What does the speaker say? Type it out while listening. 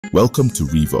Welcome to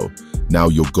Revo, now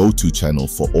your go-to channel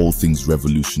for all things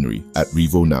revolutionary. At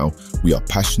Revo Now, we are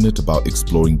passionate about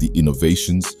exploring the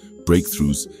innovations,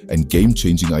 breakthroughs, and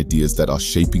game-changing ideas that are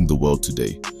shaping the world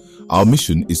today. Our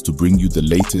mission is to bring you the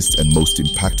latest and most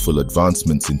impactful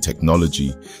advancements in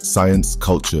technology, science,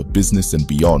 culture, business, and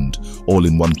beyond, all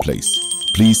in one place.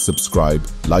 Please subscribe,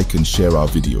 like, and share our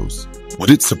videos. Would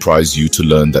it surprise you to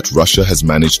learn that Russia has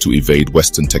managed to evade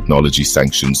Western technology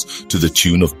sanctions to the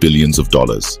tune of billions of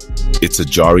dollars? It's a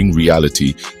jarring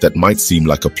reality that might seem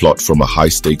like a plot from a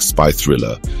high-stakes spy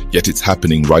thriller, yet it's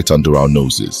happening right under our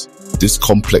noses. This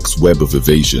complex web of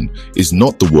evasion is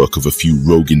not the work of a few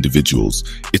rogue individuals,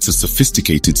 it's a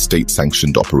sophisticated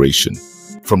state-sanctioned operation.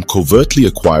 From covertly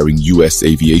acquiring US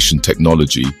aviation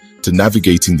technology to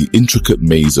navigating the intricate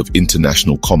maze of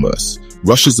international commerce,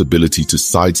 Russia's ability to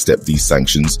sidestep these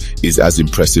sanctions is as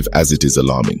impressive as it is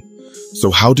alarming.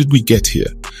 So how did we get here?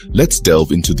 Let's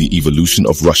delve into the evolution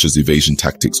of Russia's evasion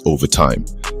tactics over time.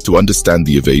 To understand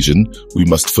the evasion, we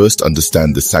must first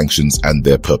understand the sanctions and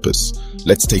their purpose.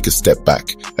 Let's take a step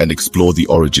back and explore the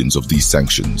origins of these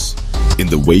sanctions. In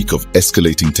the wake of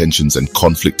escalating tensions and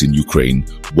conflict in Ukraine,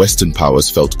 Western powers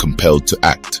felt compelled to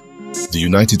act. The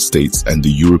United States and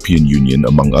the European Union,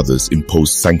 among others,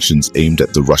 imposed sanctions aimed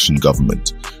at the Russian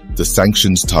government. The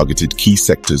sanctions targeted key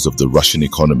sectors of the Russian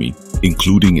economy,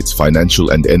 including its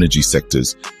financial and energy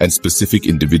sectors, and specific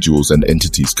individuals and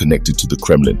entities connected to the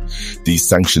Kremlin. These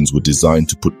sanctions were designed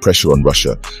to put pressure on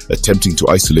Russia, attempting to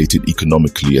isolate it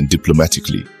economically and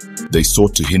diplomatically. They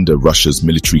sought to hinder Russia's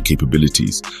military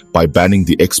capabilities by banning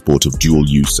the export of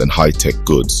dual-use and high-tech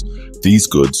goods. These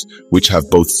goods, which have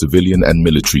both civilian and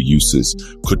military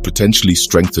uses, could potentially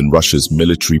strengthen Russia's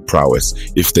military prowess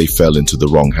if they fell into the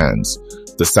wrong hands.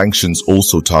 The sanctions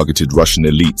also targeted Russian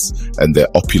elites and their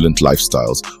opulent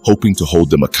lifestyles, hoping to hold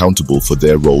them accountable for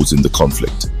their roles in the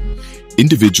conflict.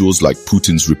 Individuals like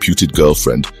Putin's reputed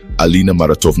girlfriend, Alina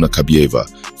Maratovna Kabyeva,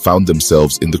 found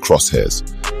themselves in the crosshairs.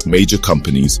 Major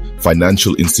companies,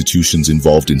 financial institutions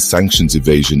involved in sanctions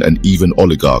evasion, and even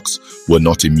oligarchs were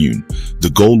not immune.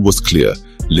 The goal was clear: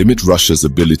 limit Russia's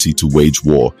ability to wage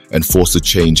war and force a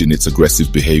change in its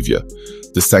aggressive behavior.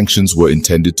 The sanctions were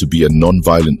intended to be a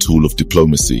non-violent tool of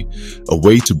diplomacy, a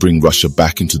way to bring Russia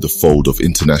back into the fold of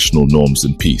international norms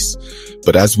and peace.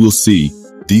 But as we'll see,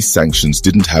 these sanctions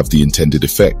didn't have the intended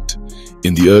effect.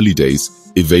 In the early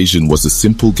days, evasion was a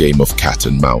simple game of cat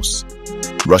and mouse.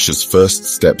 Russia's first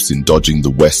steps in dodging the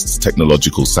West's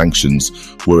technological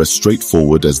sanctions were as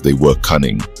straightforward as they were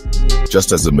cunning.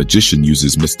 Just as a magician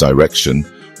uses misdirection,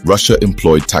 Russia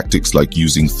employed tactics like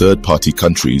using third-party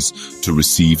countries to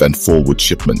receive and forward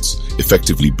shipments,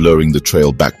 effectively blurring the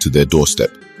trail back to their doorstep.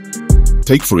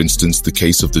 Take, for instance, the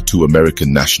case of the two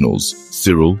American nationals,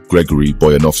 Cyril Gregory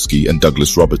Boyanovsky and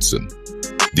Douglas Robertson.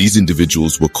 These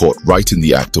individuals were caught right in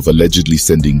the act of allegedly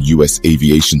sending US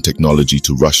aviation technology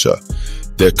to Russia.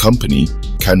 Their company,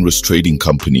 Canrus Trading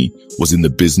Company, was in the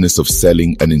business of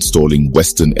selling and installing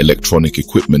Western electronic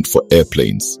equipment for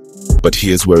airplanes. But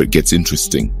here's where it gets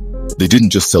interesting. They didn't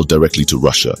just sell directly to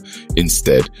Russia.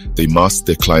 Instead, they masked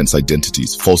their clients'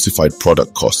 identities, falsified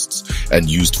product costs, and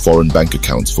used foreign bank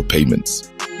accounts for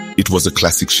payments. It was a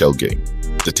classic shell game.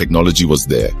 The technology was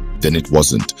there, then it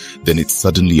wasn't, then it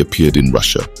suddenly appeared in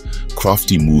Russia.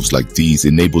 Crafty moves like these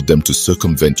enabled them to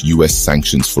circumvent US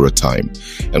sanctions for a time,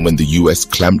 and when the US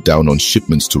clamped down on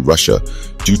shipments to Russia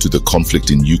due to the conflict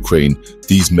in Ukraine,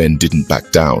 these men didn't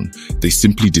back down. They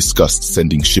simply discussed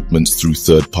sending shipments through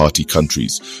third-party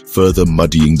countries, further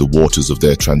muddying the waters of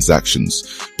their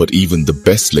transactions. But even the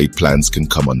best-laid plans can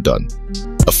come undone.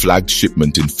 A flagged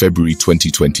shipment in February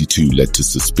 2022 led to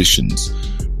suspicions.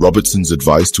 Robertson's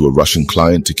advice to a Russian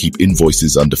client to keep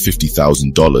invoices under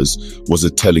 $50,000 was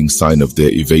a telling sign of their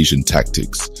evasion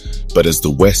tactics. But as the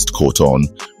West caught on,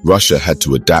 Russia had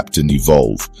to adapt and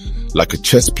evolve. Like a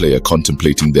chess player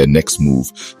contemplating their next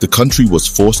move, the country was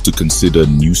forced to consider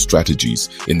new strategies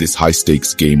in this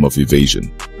high-stakes game of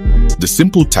evasion. The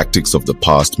simple tactics of the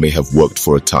past may have worked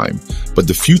for a time, but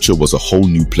the future was a whole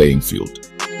new playing field.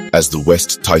 As the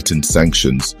West tightened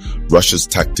sanctions, Russia's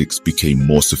tactics became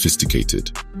more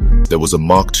sophisticated. There was a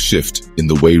marked shift in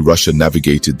the way Russia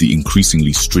navigated the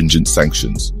increasingly stringent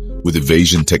sanctions, with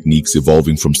evasion techniques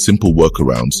evolving from simple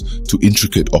workarounds to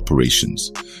intricate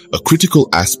operations. A critical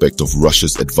aspect of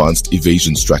Russia's advanced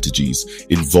evasion strategies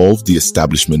involved the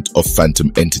establishment of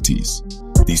phantom entities.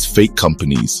 These fake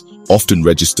companies, often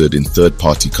registered in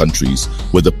third-party countries,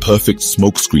 were the perfect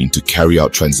smokescreen to carry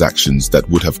out transactions that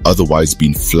would have otherwise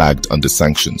been flagged under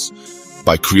sanctions.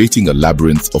 By creating a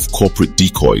labyrinth of corporate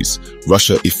decoys,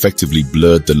 Russia effectively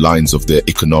blurred the lines of their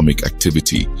economic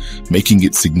activity, making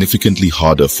it significantly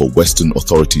harder for Western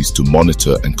authorities to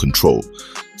monitor and control.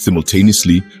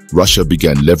 Simultaneously, Russia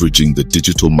began leveraging the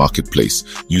digital marketplace,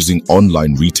 using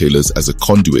online retailers as a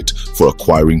conduit for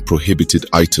acquiring prohibited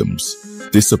items.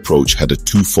 This approach had a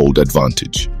twofold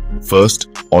advantage. First,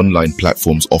 online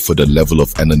platforms offered a level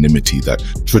of anonymity that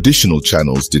traditional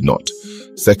channels did not.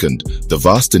 Second, the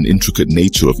vast and intricate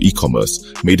nature of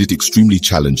e-commerce made it extremely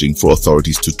challenging for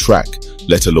authorities to track,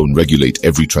 let alone regulate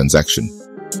every transaction.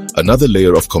 Another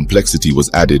layer of complexity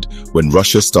was added when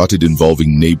Russia started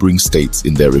involving neighboring states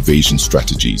in their evasion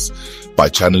strategies. By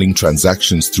channeling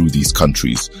transactions through these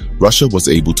countries, Russia was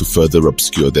able to further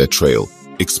obscure their trail,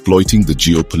 exploiting the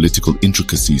geopolitical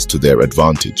intricacies to their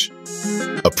advantage.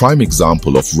 A prime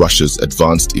example of Russia's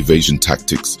advanced evasion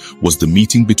tactics was the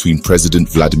meeting between President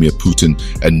Vladimir Putin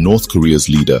and North Korea's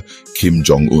leader, Kim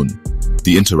Jong-un.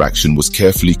 The interaction was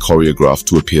carefully choreographed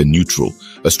to appear neutral,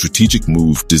 a strategic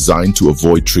move designed to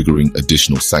avoid triggering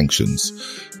additional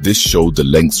sanctions. This showed the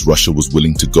lengths Russia was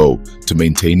willing to go to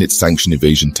maintain its sanction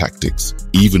evasion tactics,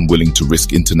 even willing to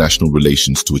risk international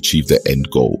relations to achieve their end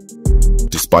goal.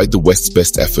 Despite the West's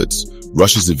best efforts,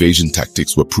 Russia's evasion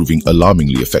tactics were proving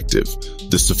alarmingly effective.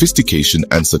 The sophistication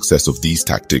and success of these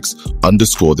tactics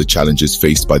underscore the challenges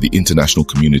faced by the international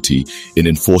community in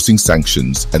enforcing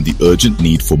sanctions and the urgent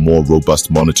need for more robust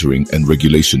monitoring and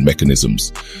regulation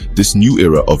mechanisms. This new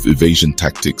era of evasion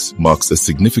tactics marks a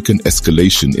significant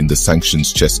escalation in the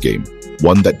sanctions chess game,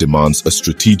 one that demands a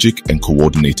strategic and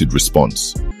coordinated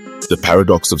response. The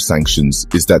paradox of sanctions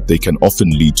is that they can often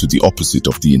lead to the opposite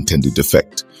of the intended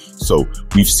effect. So,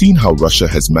 we've seen how Russia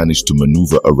has managed to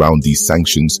maneuver around these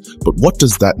sanctions, but what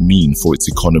does that mean for its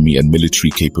economy and military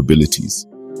capabilities?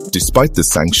 Despite the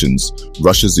sanctions,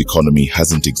 Russia's economy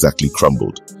hasn't exactly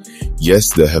crumbled.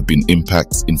 Yes, there have been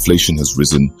impacts, inflation has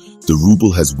risen, the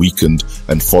ruble has weakened,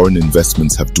 and foreign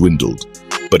investments have dwindled.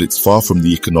 But it's far from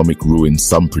the economic ruin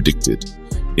some predicted.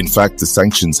 In fact, the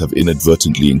sanctions have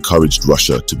inadvertently encouraged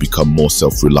Russia to become more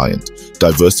self-reliant,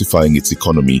 diversifying its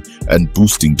economy and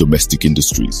boosting domestic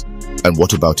industries. And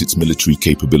what about its military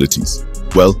capabilities?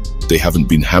 Well, they haven't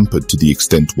been hampered to the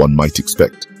extent one might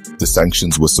expect. The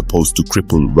sanctions were supposed to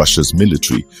cripple Russia's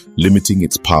military, limiting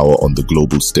its power on the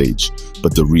global stage.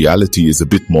 But the reality is a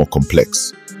bit more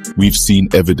complex. We've seen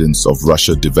evidence of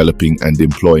Russia developing and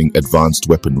employing advanced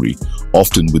weaponry,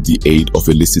 often with the aid of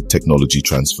illicit technology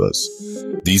transfers.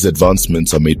 These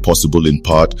advancements are made possible in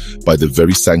part by the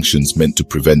very sanctions meant to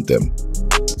prevent them.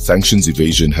 Sanctions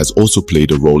evasion has also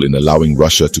played a role in allowing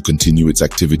Russia to continue its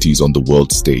activities on the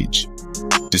world stage.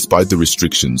 Despite the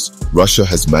restrictions, Russia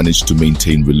has managed to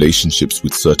maintain relationships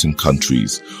with certain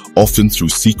countries, often through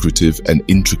secretive and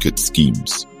intricate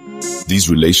schemes. These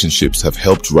relationships have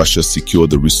helped Russia secure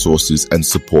the resources and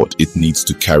support it needs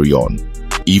to carry on,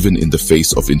 even in the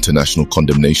face of international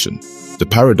condemnation. The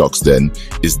paradox, then,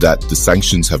 is that the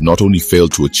sanctions have not only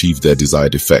failed to achieve their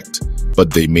desired effect,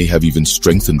 but they may have even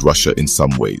strengthened Russia in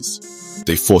some ways.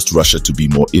 They forced Russia to be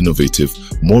more innovative,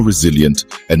 more resilient,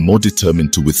 and more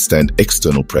determined to withstand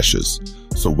external pressures.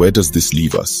 So where does this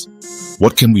leave us?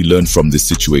 What can we learn from this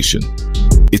situation?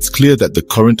 It's clear that the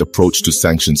current approach to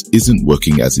sanctions isn't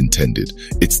working as intended.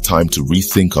 It's time to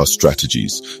rethink our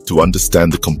strategies, to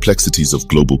understand the complexities of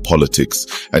global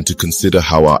politics, and to consider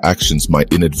how our actions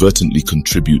might inadvertently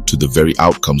contribute to the very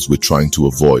outcomes we're trying to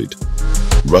avoid.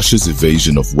 Russia's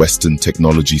evasion of Western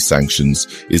technology sanctions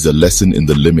is a lesson in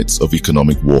the limits of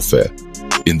economic warfare.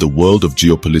 In the world of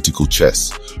geopolitical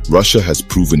chess, Russia has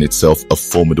proven itself a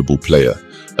formidable player,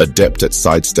 adept at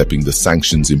sidestepping the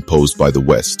sanctions imposed by the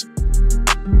West.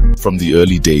 From the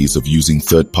early days of using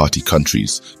third-party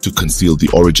countries to conceal the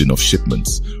origin of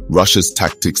shipments, Russia's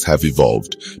tactics have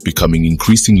evolved, becoming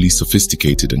increasingly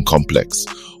sophisticated and complex,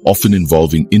 often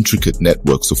involving intricate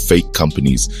networks of fake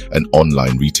companies and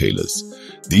online retailers.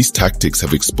 These tactics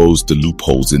have exposed the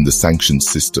loopholes in the sanctions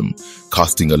system,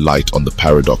 casting a light on the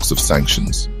paradox of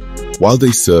sanctions. While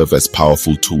they serve as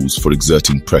powerful tools for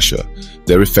exerting pressure,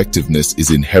 their effectiveness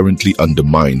is inherently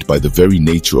undermined by the very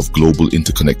nature of global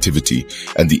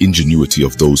interconnectivity and the ingenuity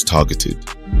of those targeted.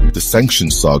 The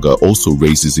sanctions saga also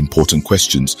raises important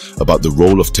questions about the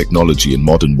role of technology in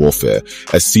modern warfare,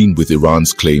 as seen with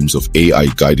Iran's claims of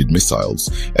AI-guided missiles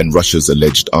and Russia's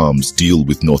alleged arms deal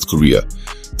with North Korea.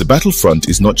 The battlefront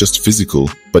is not just physical,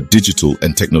 but digital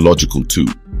and technological too.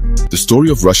 The story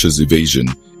of Russia's evasion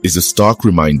is a stark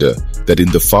reminder that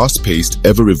in the fast-paced,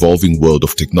 ever-evolving world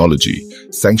of technology,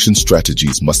 sanction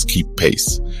strategies must keep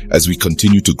pace. As we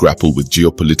continue to grapple with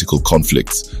geopolitical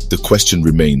conflicts, the question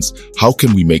remains, how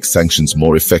can we make sanctions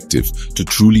more effective to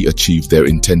truly achieve their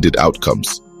intended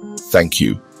outcomes? Thank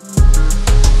you.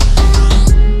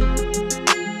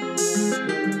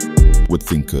 With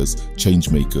thinkers,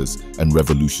 changemakers, and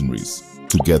revolutionaries.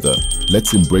 Together,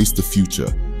 let's embrace the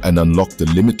future and unlock the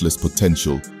limitless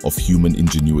potential of human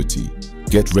ingenuity.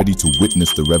 Get ready to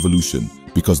witness the revolution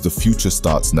because the future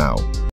starts now.